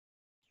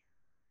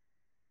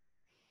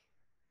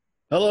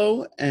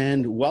Hello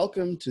and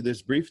welcome to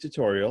this brief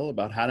tutorial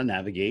about how to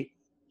navigate,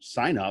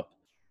 sign up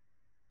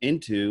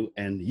into,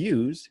 and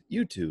use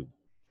YouTube.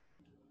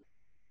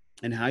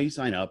 And how you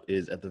sign up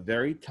is at the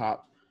very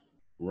top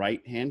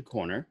right-hand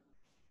corner,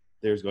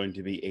 there's going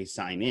to be a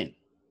sign in.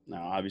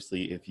 Now,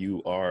 obviously, if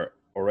you are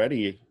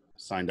already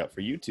signed up for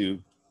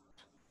YouTube,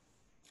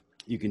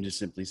 you can just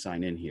simply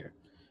sign in here.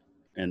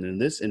 And in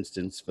this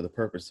instance, for the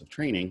purpose of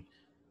training,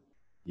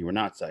 you are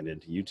not signed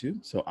into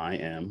YouTube, so I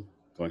am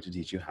going to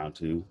teach you how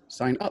to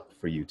sign up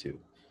for YouTube.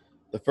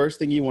 The first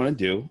thing you want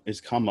to do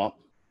is come up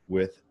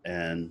with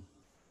an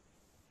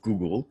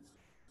Google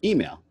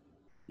email.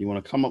 You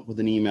want to come up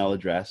with an email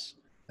address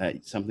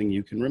that's something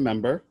you can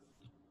remember,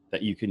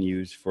 that you can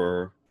use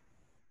for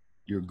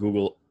your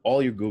Google,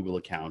 all your Google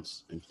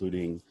accounts,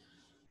 including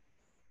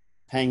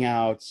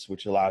Hangouts,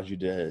 which allows you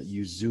to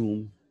use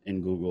Zoom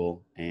in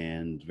Google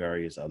and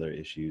various other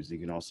issues. You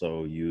can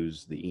also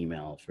use the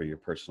email for your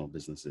personal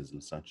businesses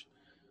and such.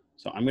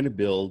 So I'm going to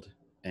build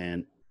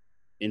an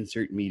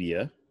insert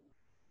media.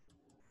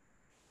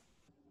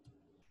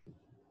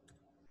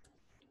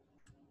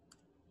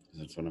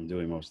 That's what I'm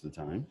doing most of the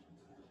time.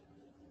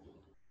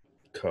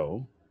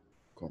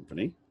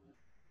 Company.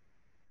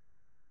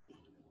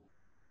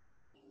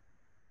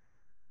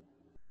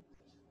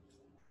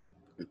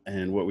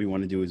 And what we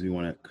want to do is we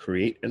want to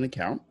create an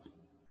account.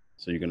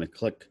 So you're going to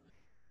click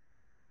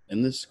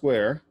in this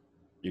square.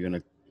 You're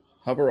going to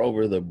hover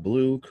over the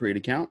blue create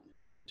account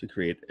to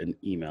create an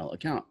email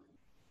account.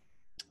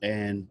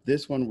 And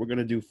this one we're going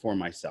to do for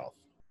myself.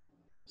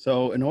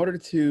 So in order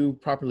to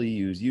properly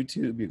use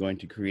YouTube, you're going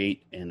to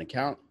create an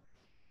account.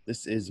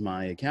 This is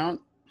my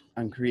account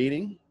I'm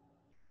creating.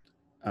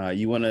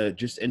 You want to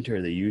just enter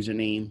the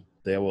username.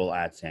 They will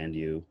 @sand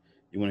you.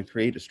 You want to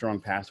create a strong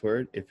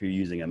password. If you're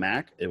using a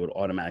Mac, it would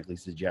automatically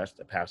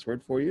suggest a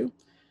password for you.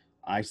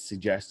 I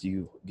suggest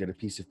you get a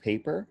piece of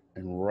paper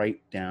and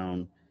write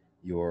down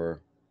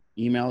your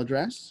email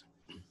address.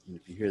 And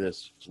if you hear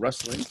this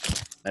rustling,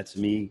 that's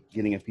me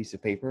getting a piece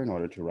of paper in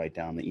order to write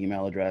down the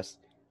email address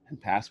and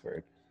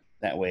password.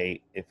 That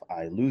way, if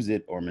I lose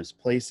it or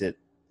misplace it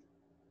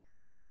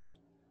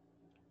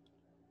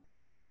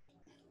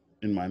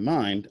in my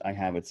mind, I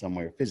have it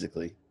somewhere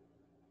physically.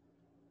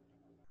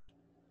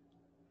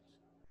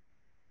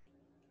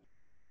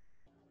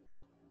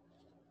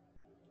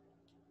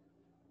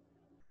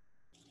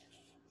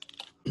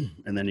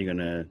 And then you're going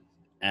to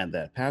add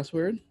that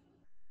password.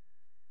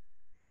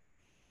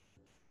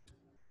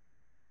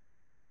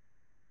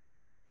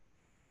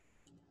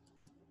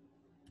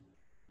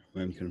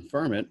 And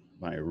confirm it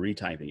by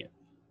retyping it.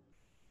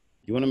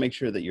 You want to make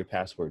sure that your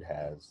password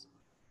has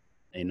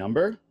a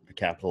number, a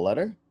capital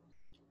letter,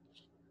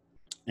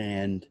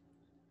 and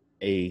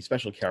a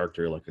special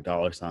character like a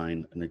 $,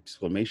 an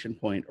exclamation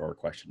point, or a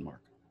question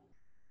mark.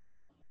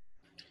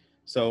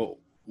 So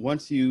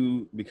once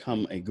you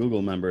become a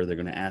Google member, they're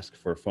going to ask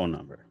for a phone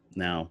number.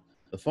 Now,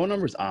 the phone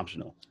number is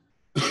optional,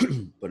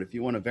 but if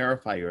you want to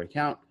verify your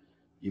account,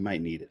 you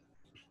might need it.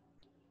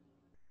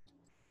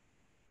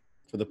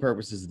 For the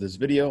purposes of this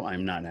video,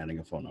 I'm not adding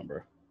a phone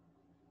number.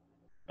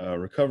 A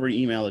recovery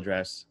email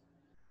address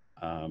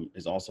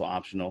is also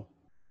optional,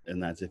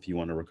 and that's if you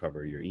want to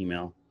recover your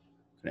email.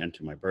 I'm going to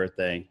enter my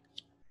birthday.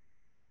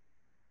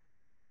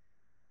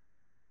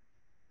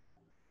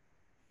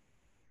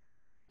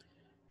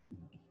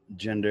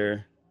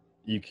 Gender,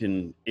 you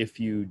can, if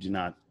you do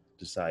not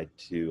decide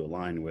to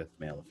align with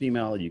male or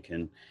female, you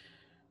can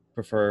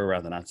prefer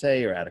rather not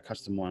say or add a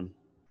custom one.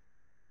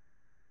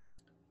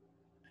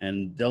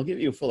 And they'll give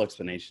you a full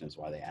explanation as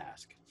why they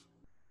ask.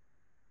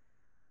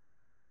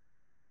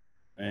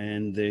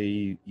 And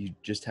you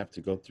just have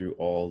to go through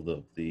all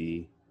of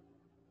the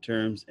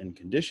terms and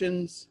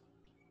conditions.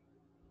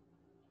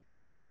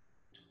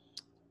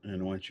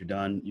 And once you're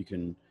done, you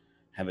can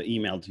have it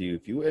emailed to you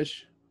if you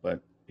wish,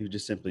 but you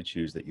just simply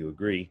choose that you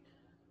agree.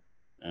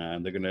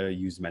 They're going to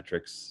use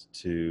metrics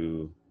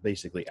to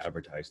basically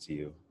advertise to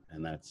you.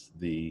 And that's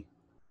the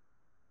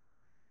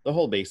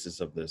whole basis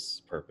of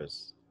this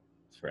purpose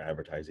for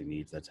advertising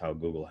needs. That's how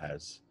Google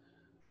has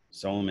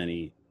so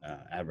many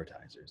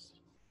advertisers,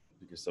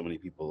 because so many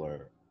people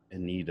are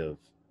in need of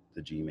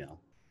the Gmail.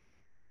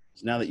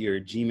 So now that your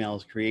Gmail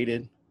is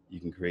created, you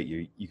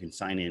can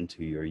sign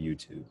into your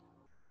YouTube.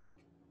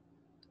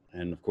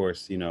 And of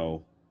course, you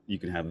know, you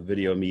can have a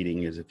video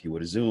meeting as if you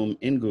would Zoom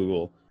in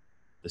Google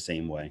the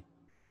same way.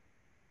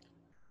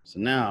 So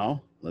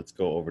now let's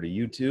go over to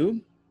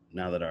YouTube.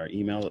 Now that our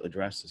email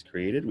address is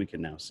created, we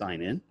can now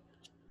sign in.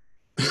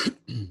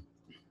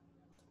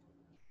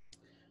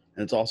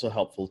 And it's also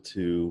helpful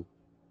to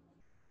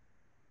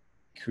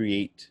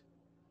create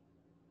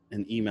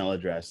an email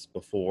address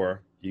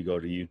before you go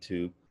to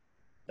YouTube.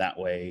 That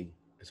way,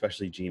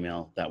 especially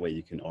Gmail, that way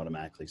you can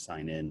automatically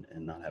sign in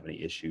and not have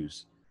any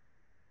issues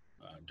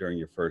during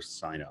your first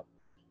sign up.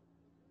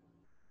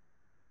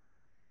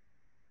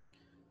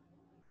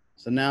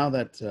 So now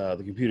that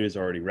the computer has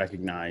already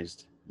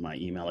recognized my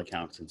email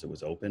account since it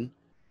was open,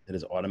 it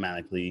is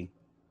automatically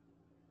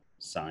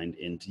signed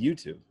into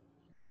YouTube.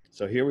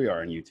 So here we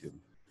are in YouTube.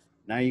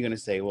 Now you're going to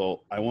say,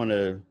 well, I want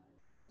to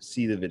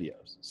see the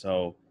videos.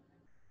 So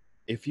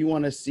if you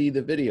want to see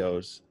the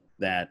videos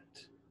that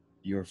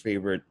your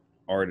favorite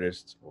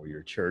artists or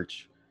your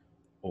church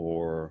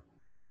or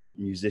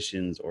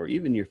musicians or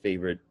even your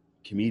favorite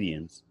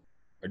comedians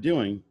are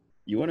doing,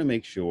 you want to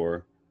make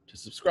sure to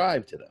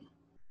subscribe to them.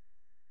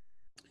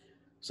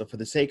 So for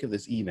the sake of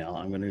this email,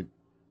 I'm going to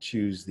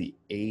choose the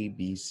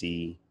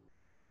ABC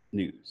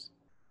News.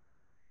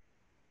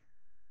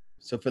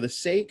 So for the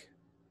sake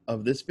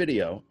of this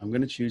video, I'm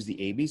going to choose the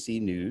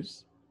ABC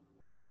News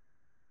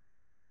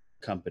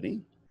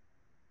company.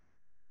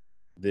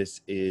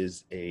 This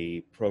is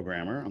a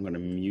programmer. I'm going to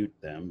mute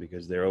them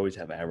because they always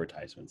have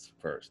advertisements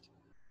first.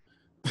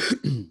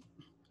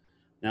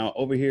 Now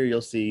over here,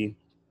 you'll see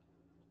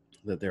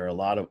that there are a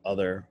lot of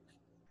other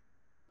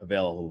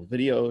available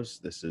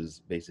videos. This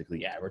is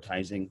basically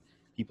advertising.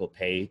 People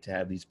pay to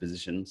have these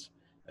positions,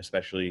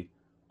 especially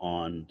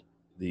on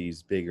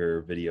these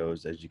bigger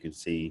videos. As you can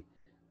see,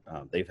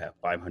 they've had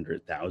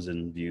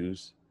 500,000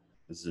 views.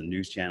 This is a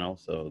news channel,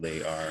 so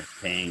they are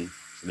paying.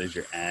 So there's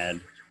your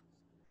ad.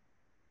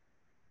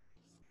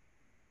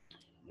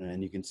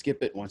 And you can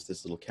skip it once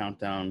this little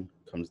countdown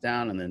comes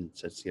down and then it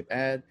says skip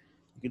ad.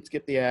 You can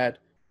skip the ad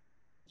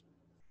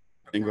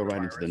and go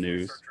right into the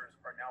news. Researchers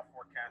are now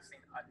forecasting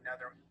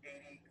another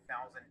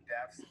 80,000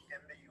 deaths in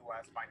the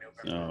U.S. by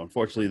November. So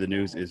unfortunately, the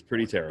news is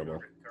pretty terrible.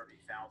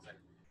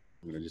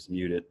 I'm going to just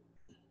mute it.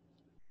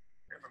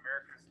 If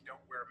Americans don't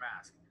wear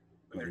masks,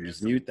 I'm going to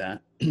just mute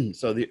that.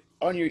 So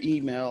on your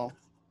email,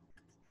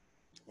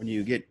 when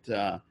you get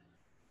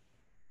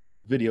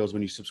videos,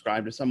 when you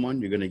subscribe to someone,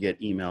 you're going to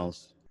get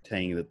emails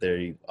saying that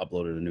they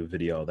uploaded a new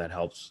video. That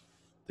helps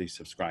the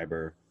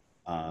subscriber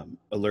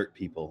alert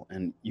people.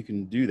 And you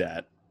can do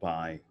that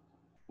by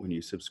when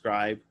you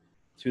subscribe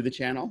to the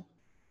channel,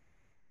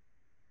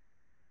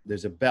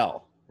 there's a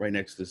bell right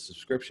next to the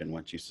subscription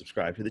once you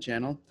subscribe to the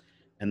channel,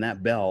 and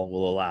that bell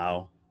will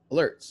allow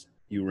alerts.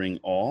 You ring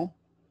all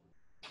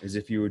as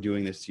if you were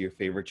doing this to your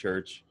favorite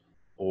church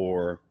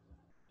or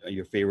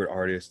your favorite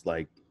artist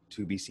like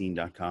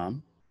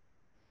tobeseen.com,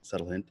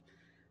 subtle hint.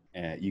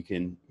 You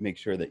can make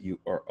sure that you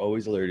are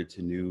always alerted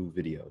to new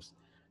videos.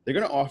 They're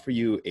going to offer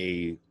you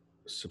a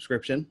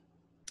subscription,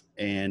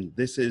 and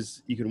this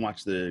is, you can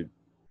watch the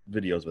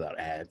videos without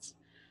ads.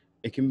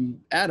 It can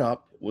add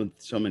up with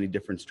so many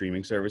different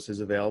streaming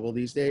services available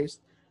these days.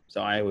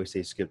 So I always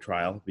say skip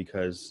trial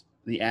because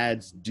the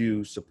ads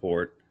do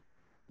support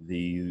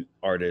the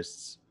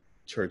artists,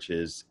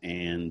 churches,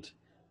 and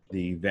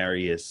the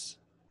various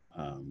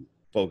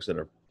folks that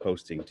are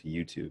posting to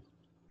YouTube.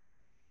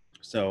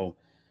 So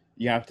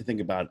you have to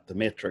think about the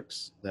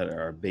metrics that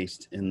are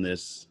based in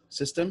this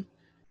system.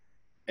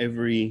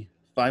 Every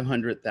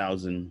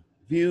 500,000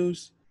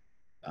 views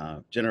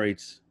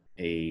generates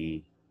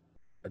a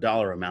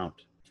dollar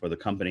amount for the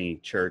company,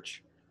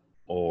 church,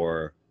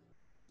 or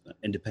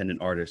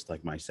independent artist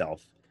like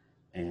myself.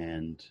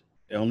 And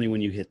only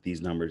when you hit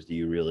these numbers do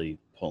you really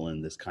pull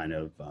in this kind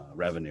of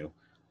revenue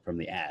from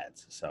the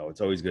ads. So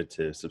it's always good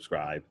to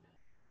subscribe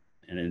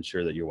and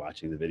ensure that you're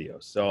watching the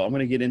videos. So I'm going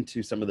to get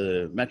into some of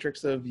the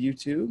metrics of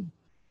YouTube.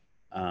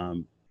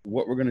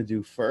 What we're going to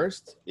do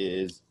first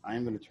is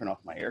I'm going to turn off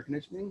my air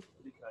conditioning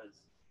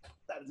because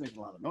that is making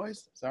a lot of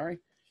noise. Sorry.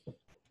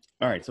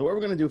 All right. So what we're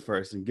going to do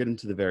first and get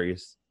into the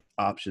various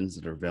options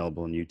that are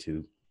available on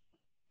YouTube.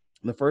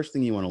 The first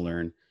thing you want to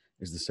learn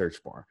is the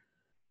search bar,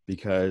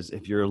 because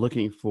if you're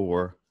looking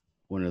for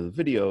one of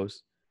the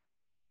videos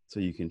so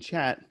you can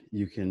chat,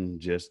 you can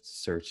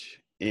just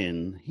search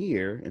in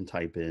here and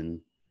type in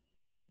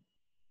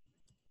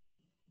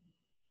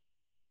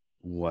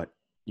what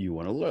you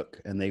want to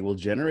look, and they will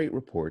generate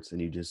reports, and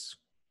you just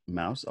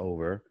mouse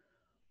over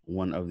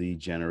one of the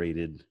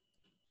generated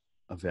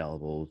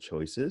available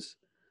choices.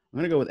 I'm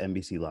going to go with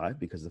NBC Live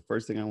because the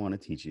first thing I want to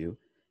teach you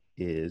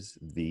is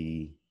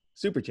the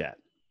super chat.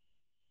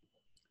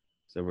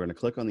 So we're going to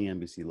click on the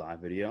NBC Live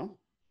video.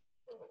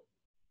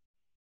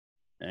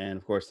 And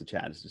of course the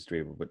chat is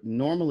disabled, but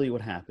normally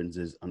what happens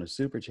is on a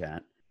super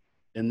chat,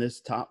 in this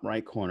top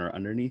right corner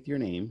underneath your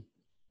name,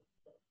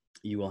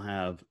 you will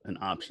have an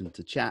option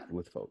to chat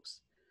with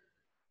folks.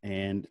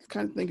 And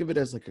kind of think of it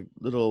as like a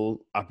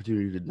little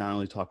opportunity to not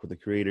only talk with the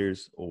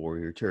creators or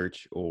your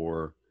church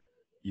or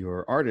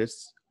your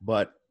artists,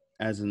 but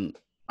as an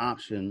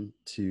option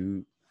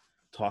to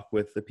talk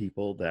with the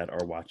people that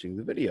are watching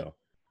the video.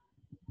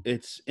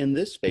 It's in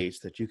this space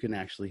that you can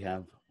actually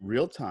have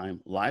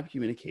real-time live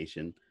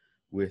communication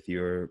with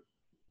your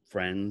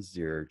friends,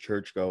 your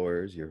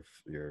churchgoers, your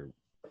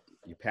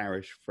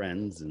parish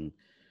friends, and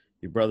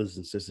your brothers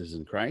and sisters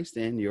in Christ,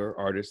 and your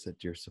artists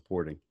that you're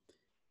supporting.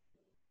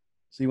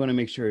 So you want to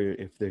make sure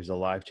if there's a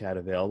live chat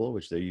available,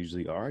 which there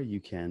usually are, you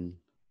can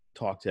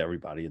talk to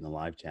everybody in the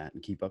live chat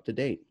and keep up to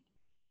date.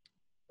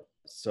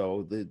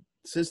 So the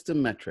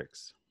system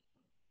metrics.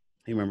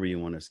 Remember, you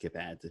want to skip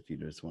ads if you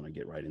just want to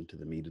get right into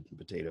the meat and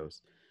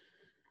potatoes.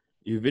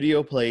 Your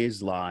video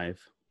plays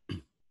live,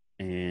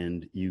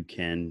 and you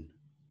can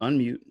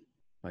unmute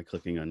by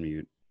clicking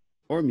unmute,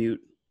 or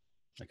mute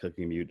by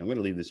clicking mute. I'm going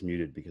to leave this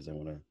muted because I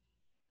want to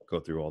go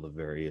through all the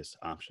various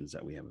options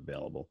that we have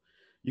available.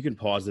 You can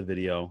pause the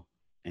video,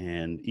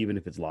 and even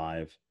if it's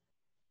live,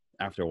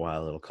 after a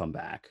while, it'll come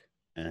back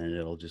and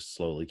it'll just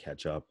slowly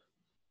catch up.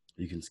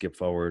 You can skip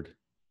forward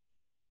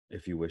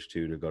if you wish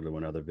to go to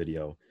another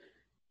video.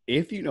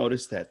 If you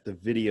notice that the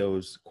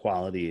video's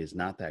quality is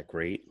not that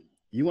great,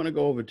 you want to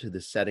go over to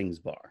the settings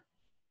bar,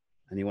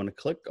 and you want to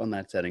click on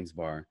that settings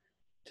bar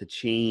to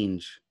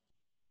change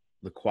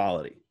the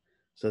quality.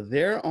 So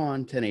they're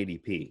on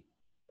 1080p.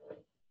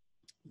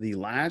 The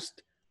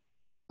last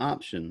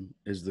option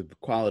is the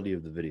quality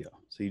of the video.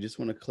 So you just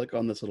want to click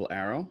on this little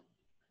arrow,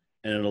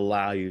 and it'll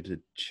allow you to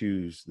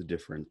choose the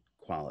different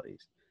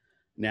qualities.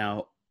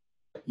 Now,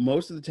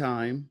 most of the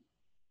time,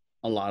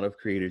 a lot of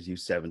creators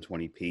use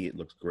 720p. It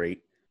looks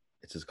great.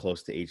 It's as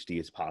close to HD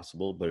as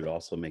possible, but it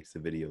also makes the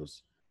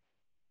videos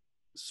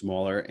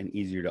smaller and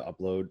easier to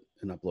upload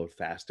and upload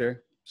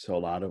faster. So a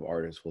lot of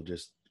artists will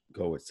just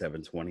go with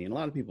 720, and a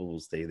lot of people will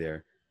stay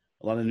there.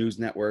 A lot of news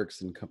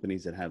networks and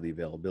companies that have the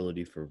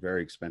availability for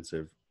very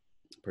expensive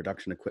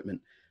production equipment,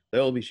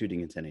 they'll be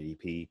shooting in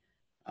 1080p.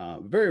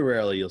 Very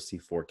rarely you'll see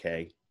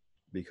 4K,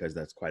 because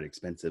that's quite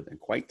expensive and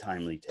quite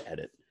timely to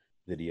edit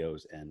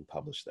videos and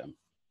publish them.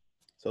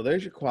 So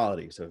there's your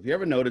quality. So if you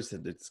ever notice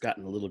that it's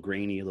gotten a little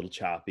grainy, a little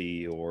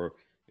choppy, or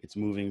it's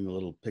moving a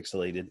little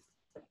pixelated,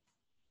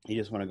 you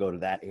just want to go to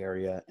that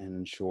area and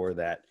ensure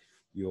that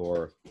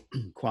your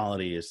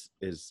quality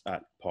is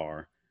at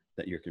par,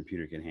 that your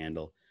computer can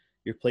handle.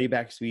 Your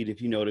playback speed,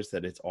 if you notice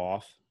that it's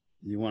off,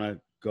 you want to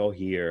go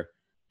here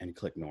and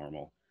click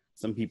normal.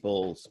 Some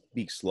people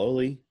speak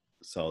slowly,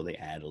 so they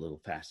add a little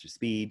faster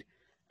speed,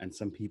 and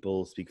some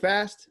people speak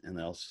fast and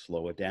they'll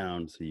slow it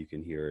down so you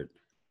can hear it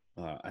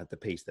at the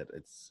pace that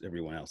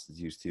everyone else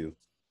is used to.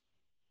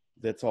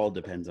 That's all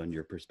depends on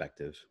your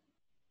perspective.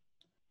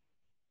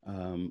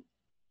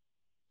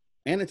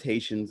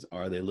 Annotations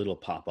are the little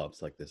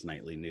pop-ups like this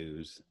nightly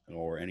news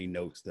or any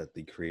notes that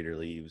the creator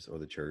leaves, or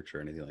the church or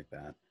anything like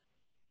that.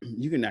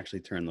 You can actually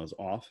turn those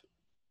off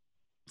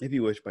if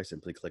you wish by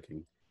simply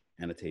clicking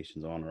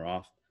annotations on or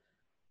off.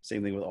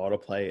 Same thing with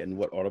autoplay. And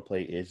what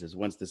autoplay is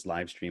once this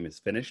live stream is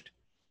finished,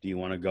 do you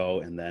want to go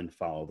and then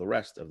follow the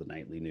rest of the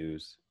nightly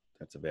news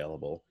that's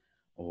available,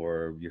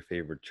 or your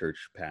favorite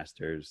church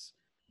pastor's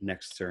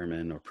next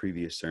sermon or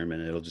previous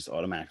sermon? It'll just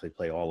automatically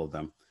play all of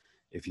them.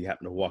 If you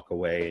happen to walk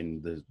away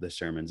and the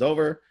sermon's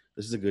over,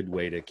 this is a good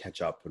way to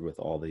catch up with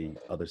all the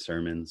other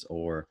sermons.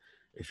 Or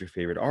if your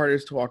favorite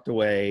artist walked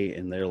away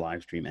and their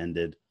live stream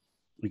ended,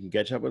 you can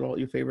catch up with all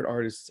your favorite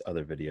artists'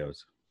 other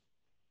videos.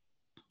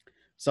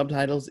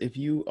 Subtitles, if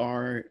you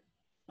are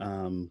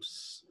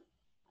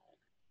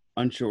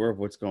unsure of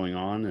what's going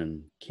on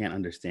and can't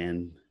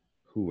understand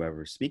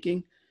whoever's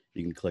speaking,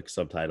 you can click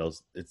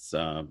subtitles. It's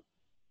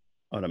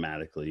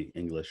automatically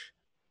English,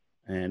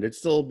 and it's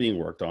still being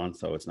worked on,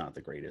 so it's not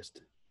the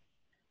greatest.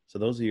 So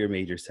those are your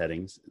major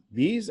settings.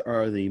 These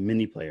are the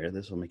mini player.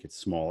 This will make it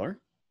smaller,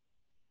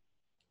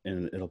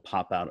 and it'll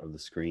pop out of the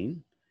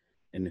screen.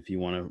 And if you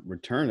want to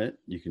return it,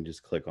 you can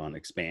just click on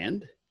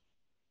expand,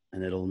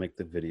 and it'll make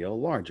the video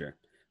larger.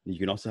 You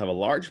can also have a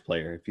large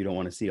player if you don't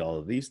want to see all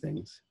of these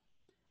things.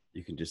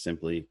 You can just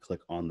simply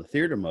click on the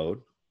theater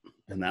mode,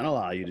 and that'll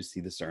allow you to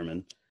see the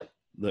sermon,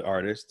 the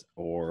artist,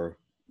 or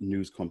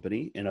news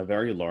company in a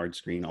very large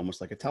screen, almost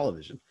like a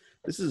television.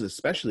 This is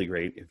especially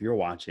great if you're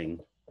watching,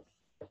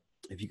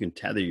 if you can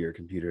tether your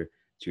computer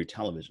to your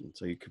television.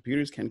 So your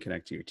computers can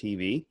connect to your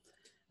TV,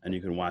 and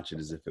you can watch it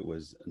as if it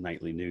was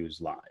nightly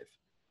news live.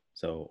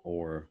 So,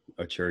 or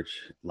a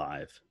church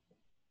live,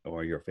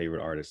 or your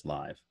favorite artist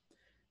live.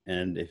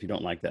 And if you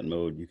don't like that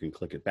mode, you can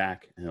click it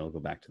back and it'll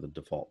go back to the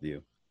default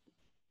view.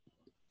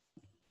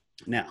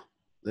 Now,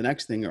 the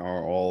next thing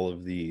are all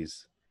of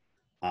these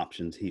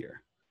options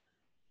here.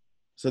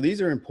 So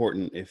these are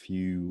important if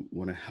you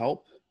want to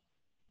help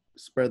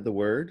spread the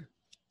word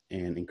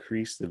and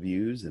increase the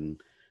views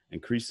and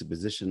increase the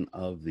position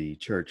of the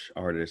church,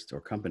 artist, or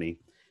company.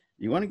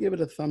 You want to give it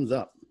a thumbs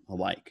up, a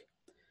like.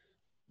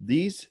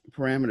 These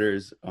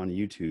parameters on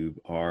YouTube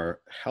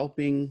are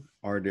helping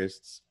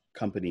artists,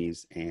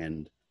 companies,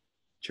 and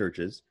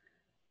churches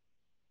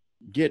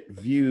get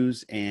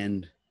views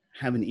and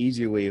have an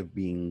easier way of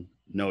being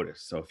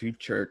noticed. So if you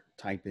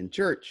type in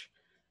church,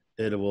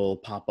 it will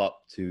pop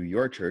up to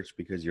your church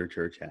because your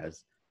church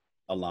has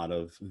a lot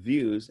of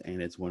views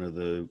and it's one of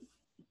the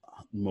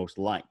most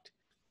liked.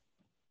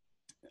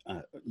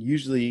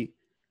 Usually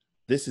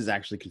this is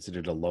actually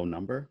considered a low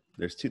number.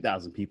 There's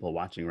 2,000 people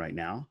watching right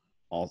now.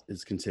 All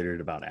is considered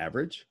about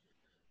average.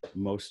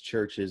 Most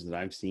churches that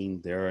I've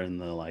seen, they're in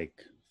the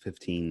like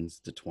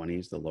 15s to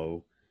 20s, the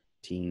low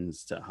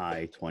teens to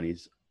high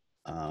 20s.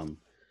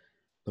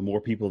 The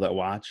more people that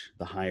watch,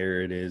 the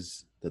higher it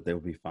is that they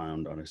will be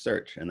found on a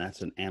search. And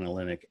that's an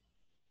analytic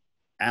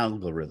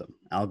algorithm.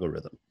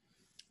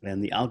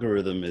 And the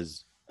algorithm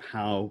is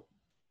how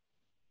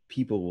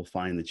people will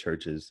find the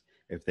churches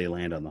if they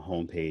land on the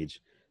homepage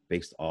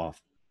based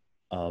off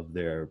of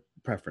their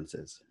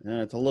preferences. And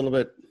it's a little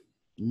bit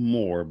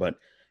more, but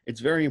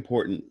it's very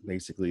important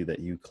basically that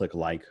you click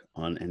like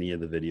on any of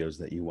the videos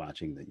that you're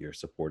watching that you're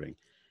supporting.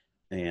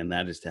 and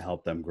that is to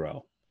help them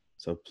grow.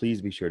 So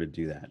please be sure to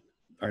do that.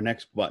 Our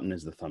next button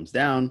is the thumbs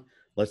down.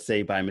 Let's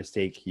say by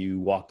mistake you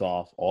walked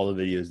off all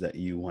the videos that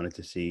you wanted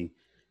to see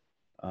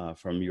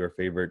from your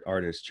favorite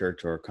artist,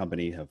 church, or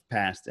company have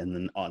passed, and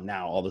then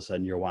now all of a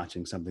sudden you're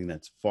watching something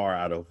that's far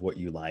out of what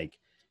you like.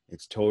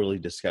 It's totally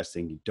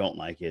disgusting. You don't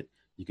like it.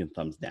 You can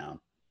thumbs down.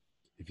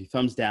 If you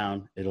thumbs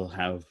down, it'll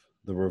have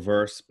the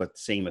reverse but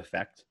same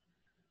effect.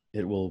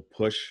 It will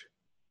push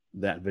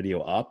that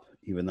video up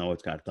even though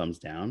it's got thumbs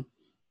down,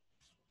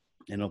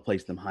 and it'll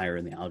place them higher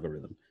in the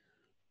algorithm.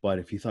 But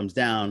if you thumbs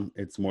down,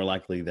 it's more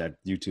likely that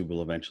YouTube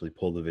will eventually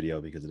pull the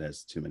video because it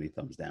has too many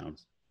thumbs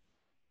downs.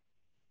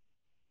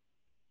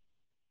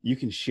 You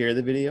can share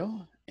the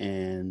video,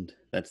 and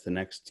that's the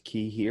next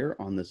key here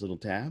on this little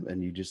tab,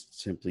 and you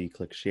just simply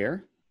click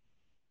share,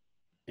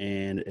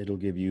 and it'll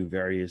give you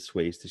various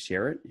ways to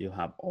share it. You'll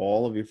have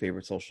all of your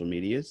favorite social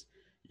medias.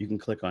 You can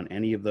click on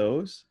any of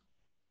those,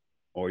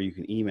 or you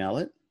can email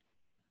it,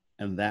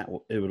 and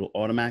it will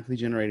automatically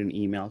generate an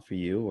email for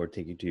you or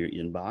take you to your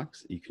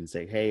inbox. You can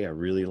say, hey, I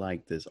really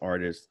like this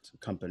artist,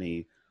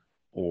 company,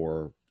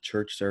 or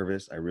church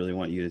service. I really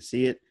want you to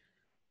see it.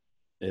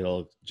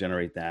 It'll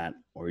generate that,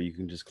 or you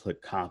can just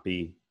click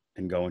copy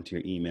and go into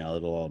your email.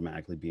 It'll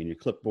automatically be in your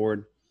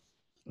clipboard.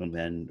 And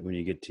then when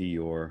you get to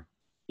your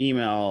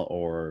email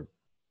or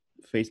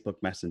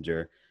Facebook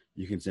Messenger,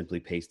 you can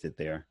simply paste it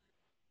there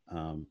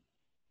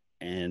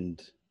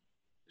and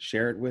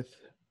share it with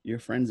your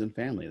friends and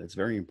family. That's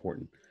very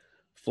important.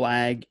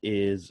 Flag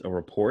is a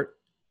report,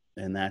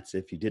 and that's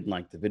if you didn't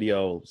like the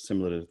video,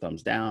 similar to the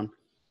thumbs down,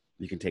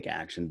 you can take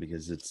action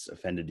because it's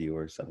offended you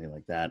or something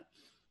like that,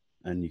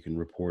 and you can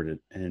report it.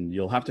 And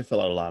you'll have to fill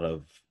out a lot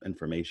of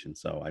information,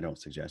 so I don't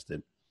suggest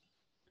it.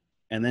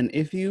 And then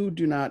if you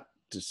do not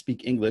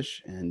speak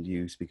English and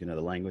you speak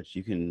another language,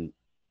 you can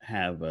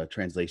have a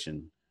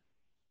translation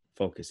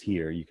focus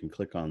here. You can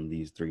click on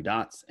these three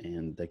dots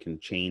and they can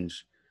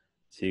change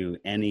to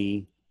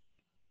any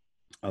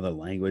other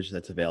language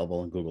that's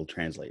available in Google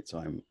Translate.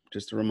 So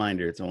just a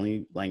reminder, it's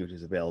only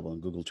languages available in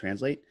Google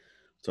Translate.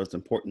 So it's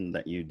important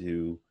that you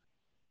do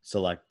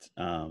select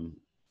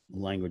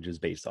languages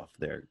based off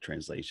their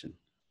translation.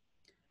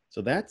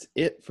 So that's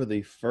it for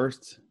the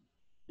first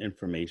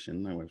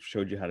information. I've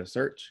showed you how to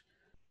search.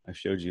 I've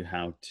showed you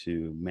how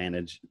to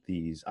manage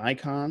these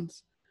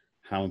icons,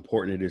 how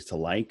important it is to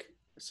like,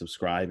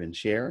 subscribe, and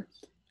share,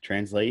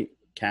 translate,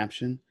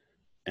 caption,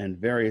 and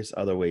various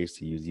other ways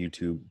to use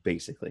YouTube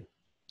basically.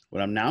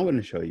 What I'm now going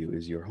to show you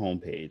is your home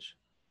page.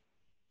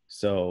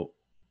 So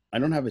I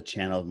don't have a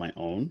channel of my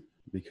own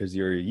because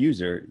you're a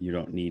user, you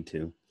don't need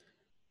to.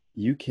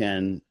 You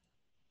can,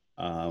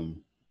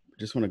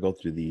 just want to go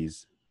through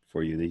these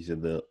for you. These are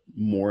the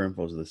more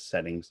info of the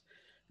settings.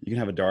 You can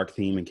have a dark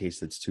theme in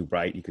case it's too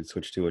bright. You can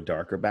switch to a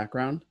darker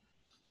background.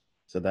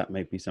 So that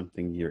might be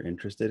something you're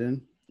interested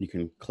in. You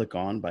can click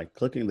on by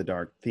clicking the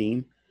dark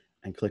theme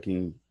and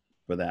clicking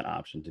for that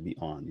option to be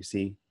on. You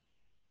see,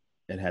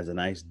 it has a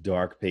nice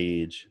dark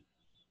page.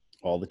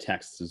 All the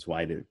text is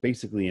white. It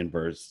basically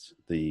inverts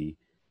the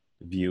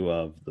view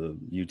of the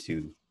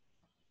YouTube.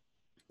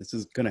 This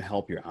is going to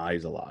help your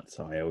eyes a lot.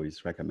 So I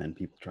always recommend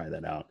people try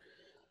that out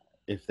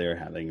if they're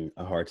having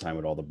a hard time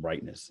with all the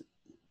brightness.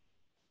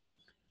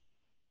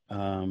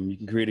 You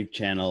can create a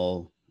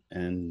channel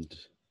and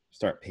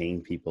start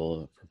paying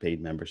people for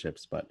paid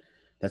memberships, but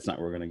that's not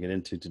what we're going to get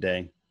into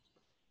today.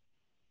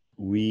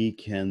 We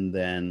can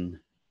then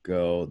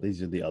go,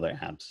 these are the other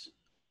apps.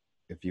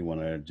 If you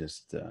want to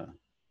just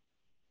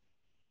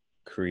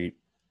create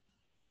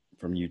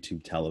from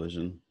YouTube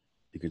television,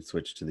 you could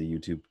switch to the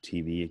YouTube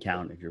TV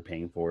account if you're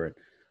paying for it.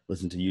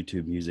 Listen to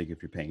YouTube music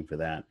if you're paying for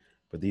that.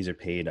 But these are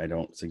paid. I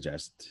don't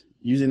suggest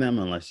using them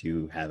unless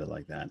you have it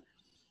like that.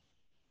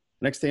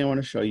 Next thing I want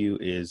to show you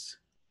is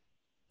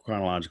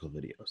chronological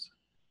videos.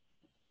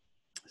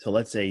 So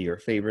let's say your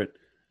favorite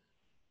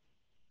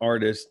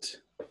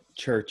artist,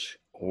 church,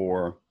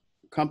 or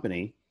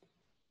company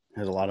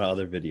has a lot of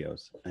other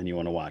videos and you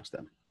want to watch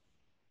them.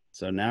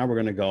 So now we're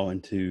going to go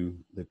into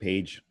the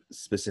page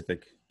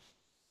specific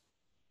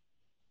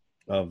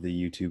of the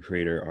YouTube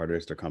creator,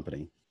 artist, or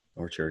company,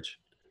 or church.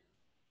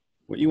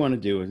 What you want to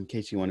do, in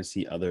case you want to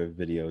see other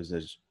videos,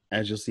 is,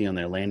 as you'll see on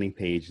their landing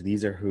page,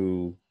 these are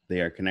who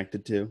they are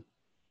connected to.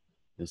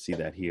 You'll see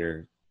that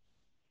here.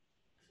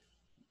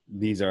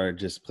 These are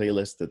just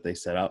playlists that they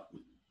set up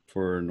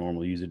for a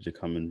normal user to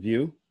come and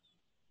view.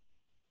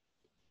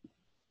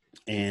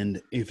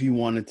 And if you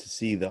wanted to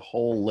see the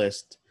whole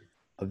list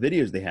of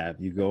videos they have,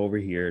 you go over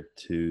here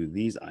to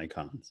these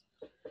icons.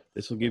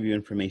 This will give you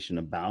information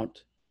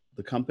about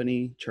the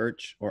company,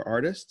 church, or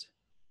artist.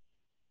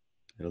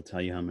 It'll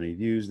tell you how many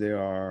views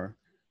there are,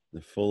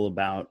 the full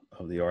about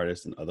of the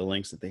artist, and other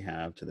links that they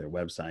have to their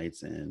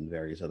websites and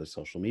various other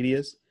social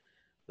medias.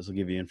 This will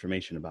give you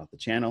information about the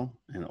channel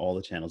and all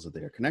the channels that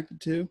they are connected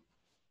to.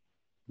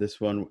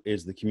 This one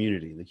is the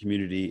community. The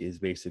community is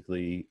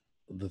basically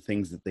the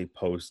things that they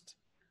post,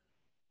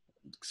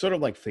 sort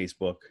of like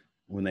Facebook,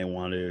 when they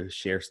want to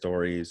share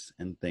stories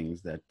and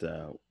things that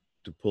to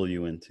pull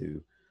you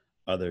into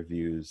other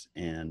views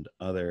and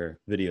other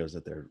videos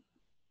that they're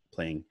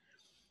playing.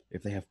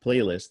 If they have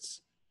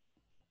playlists,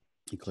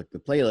 you click the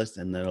playlist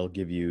and that'll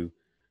give you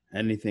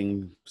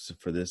anything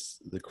for the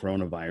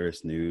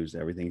coronavirus news.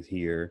 Everything's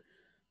here.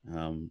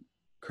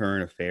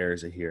 Current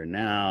affairs are here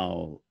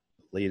now,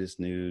 latest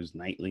news,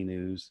 nightly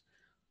news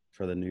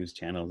for the news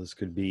channel. This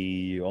could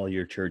be all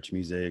your church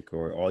music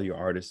or all your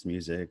artist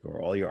music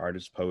or all your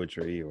artist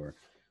poetry or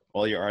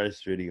all your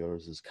artist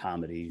videos as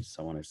comedy,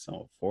 so on and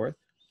so forth.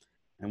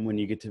 And when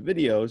you get to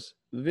videos,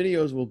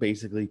 videos will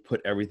basically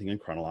put everything in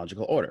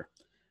chronological order.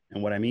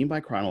 And what I mean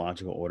by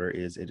chronological order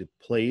is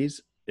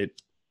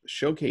it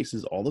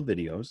showcases all the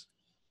videos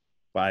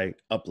by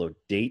upload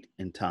date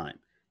and time.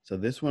 So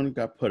this one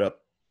got put up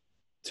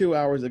 2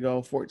 hours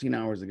ago, 14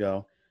 hours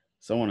ago,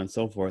 so on and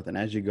so forth. And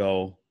as you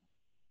go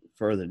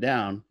further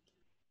down,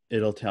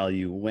 it'll tell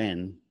you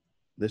when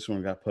this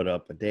one got put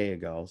up a day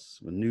ago.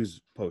 So the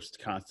news posts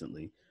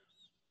constantly.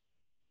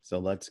 So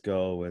let's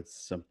go with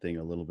something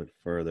a little bit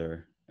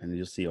further and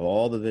you'll see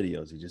all the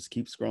videos. You just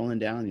keep scrolling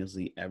down, you'll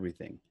see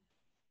everything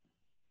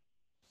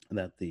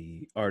that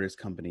the artist,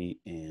 company,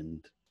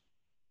 and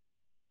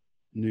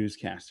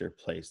newscaster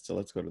placed. So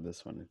let's go to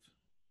this one.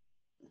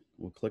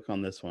 We'll click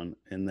on this one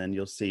and then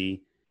you'll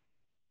see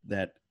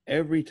that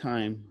every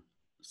time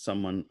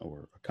someone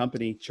or a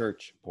company,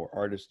 church, or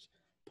artist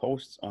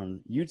posts on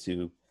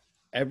YouTube,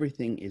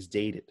 everything is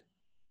dated.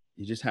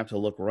 You just have to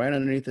look right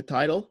underneath the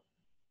title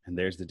and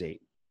there's the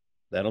date.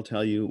 That'll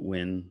tell you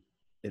when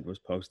it was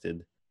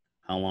posted,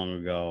 how long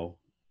ago,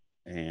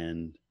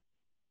 and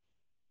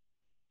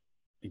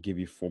give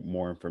you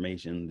more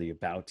information. The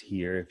about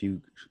here, if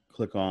you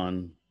click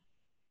on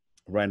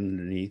right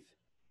underneath,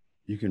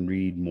 you can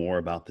read more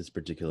about this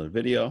particular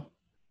video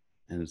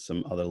and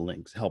some other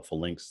links, helpful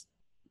links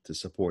to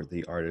support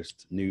the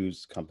artist,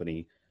 news,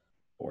 company,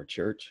 or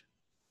church.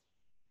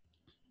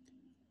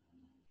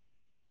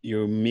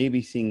 You're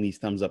maybe seeing these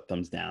thumbs up,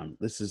 thumbs down.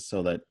 This is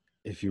so that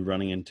if you're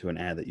running into an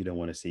ad that you don't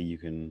want to see, you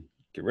can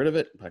get rid of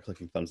it by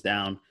clicking thumbs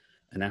down.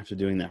 And after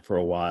doing that for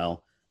a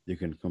while, you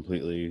can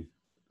completely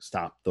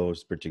stop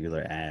those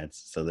particular ads.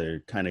 So they're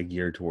kind of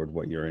geared toward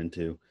what you're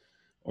into,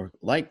 or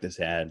like this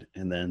ad,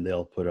 and then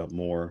they'll put up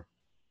more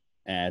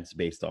ads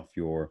based off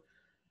your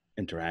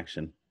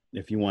interaction.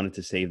 If you wanted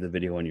to save the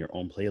video on your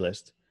own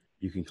playlist,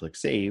 you can click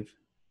save.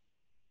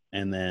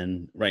 And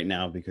then right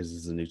now, because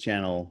this is a new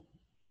channel,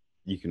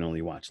 you can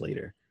only watch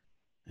later.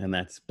 And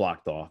that's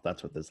blocked off.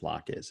 That's what this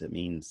lock is. It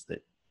means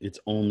that it's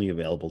only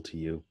available to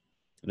you.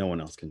 No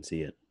one else can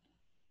see it.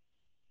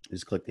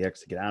 Just click the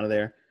X to get out of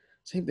there.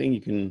 Same thing, you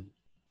can,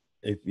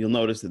 if you'll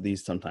notice that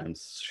these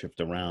sometimes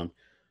shift around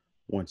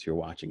once you're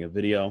watching a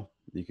video.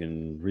 You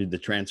can read the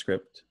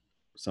transcript.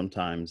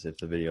 Sometimes if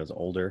the video is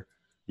older,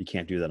 you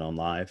can't do that on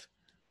live.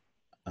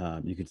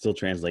 You can still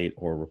translate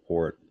or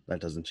report. That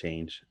doesn't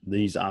change.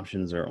 These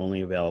options are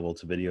only available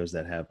to videos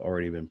that have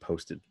already been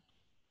posted.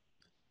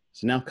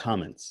 So now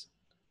comments.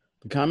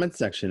 The comments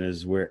section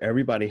is where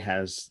everybody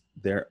has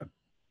their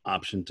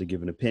option to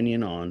give an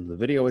opinion on the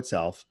video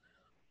itself,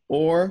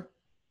 or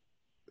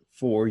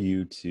for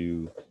you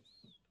to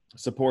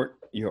support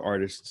your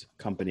artist,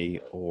 company,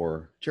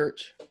 or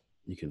church.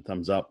 You can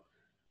thumbs up,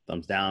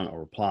 thumbs down, or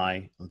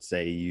reply. Let's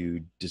say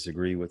you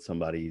disagree with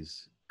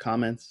somebody's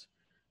comments.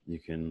 You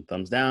can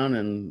thumbs down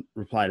and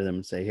reply to them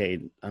and say, hey,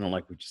 I don't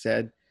like what you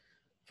said,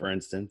 for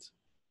instance.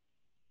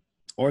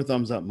 Or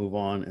thumbs up, move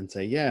on, and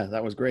say, yeah,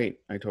 that was great.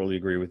 I totally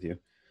agree with you.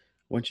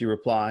 Once you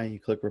reply, you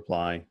click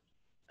reply,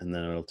 and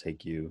then it'll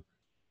take you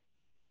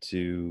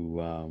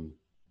to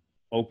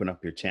open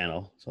up your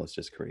channel. So let's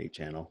just create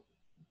channel.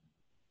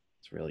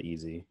 It's really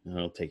easy, and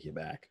it'll take you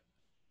back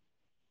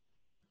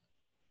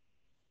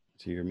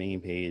to your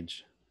main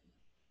page.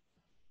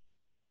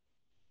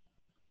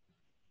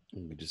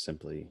 And we just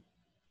simply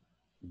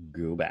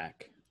go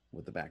back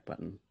with the back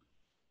button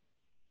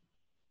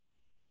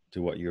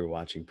to what you were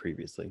watching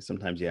previously.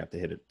 Sometimes you have to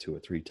hit it 2 or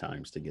 3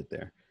 times to get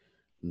there.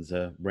 It's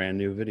a brand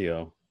new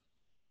video.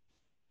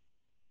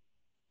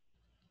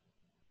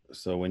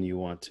 So when you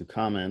want to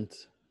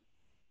comment,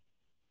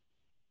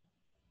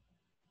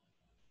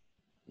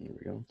 here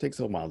we go. It takes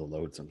a while to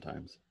load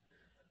sometimes.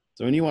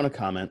 So when you want to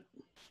comment,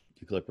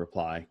 you click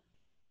reply.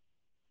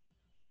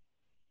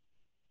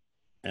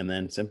 And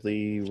then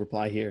simply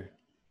reply here.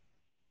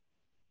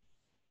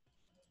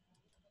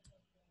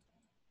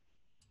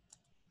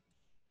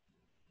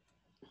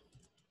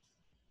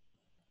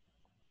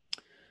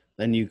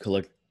 Then you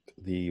click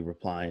the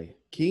reply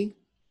key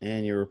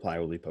and your reply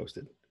will be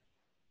posted.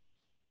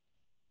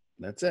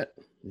 That's it.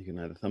 You can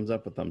either thumbs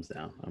up or thumbs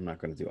down. I'm not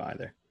going to do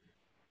either.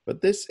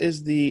 But this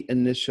is the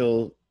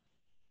initial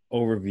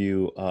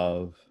overview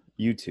of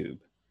YouTube.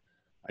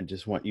 I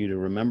just want you to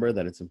remember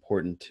that it's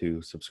important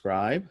to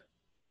subscribe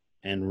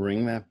and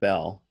ring that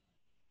bell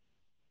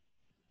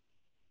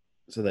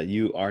so that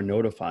you are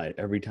notified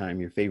every time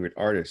your favorite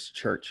artist,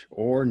 church,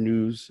 or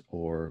news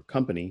or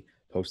company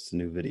posts a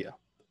new video.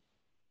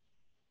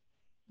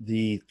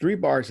 The 3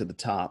 bars at the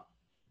top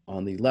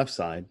on the left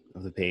side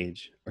of the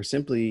page are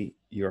simply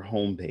your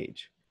home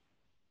page.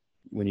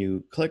 When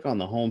you click on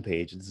the home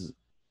page,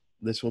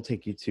 this will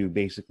take you to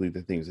basically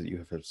the things that you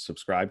have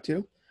subscribed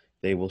to.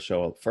 They will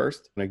show up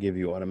first, and I give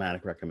you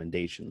automatic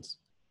recommendations,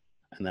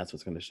 and that's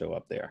what's going to show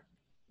up there.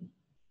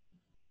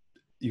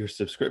 Your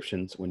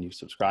subscriptions, when you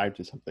subscribe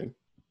to something,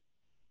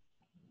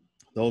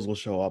 those will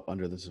show up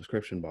under the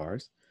subscription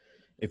bars.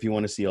 If you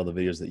want to see all the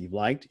videos that you've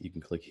liked, you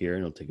can click here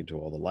and it'll take you to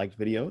all the liked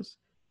videos.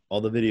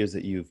 All the videos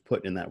that you've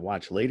put in that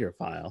watch later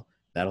file,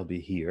 that'll be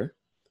here.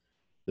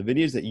 The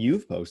videos that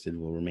you've posted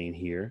will remain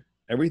here.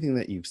 Everything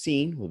that you've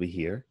seen will be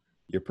here.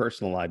 Your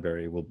personal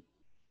library will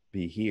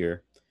be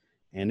here.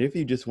 And if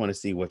you just want to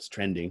see what's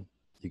trending,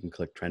 you can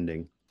click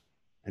trending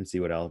and see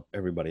what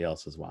everybody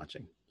else is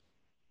watching.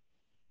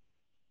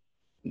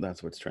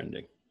 That's what's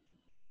trending.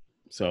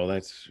 So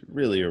that's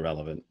really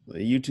irrelevant. The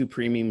YouTube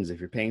Premium is if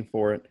you're paying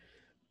for it.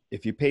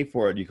 If you pay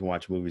for it, you can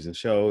watch movies and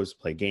shows,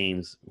 play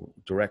games,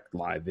 direct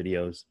live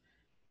videos.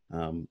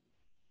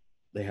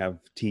 They have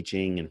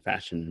teaching and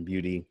fashion and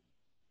beauty.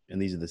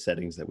 And these are the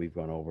settings that we've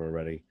gone over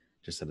already,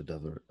 just at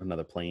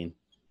another plane.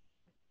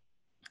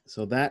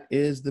 So that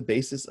is the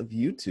basis of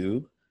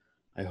YouTube.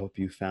 I hope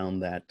you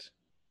found that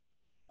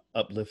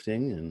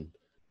uplifting and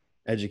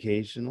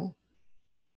educational.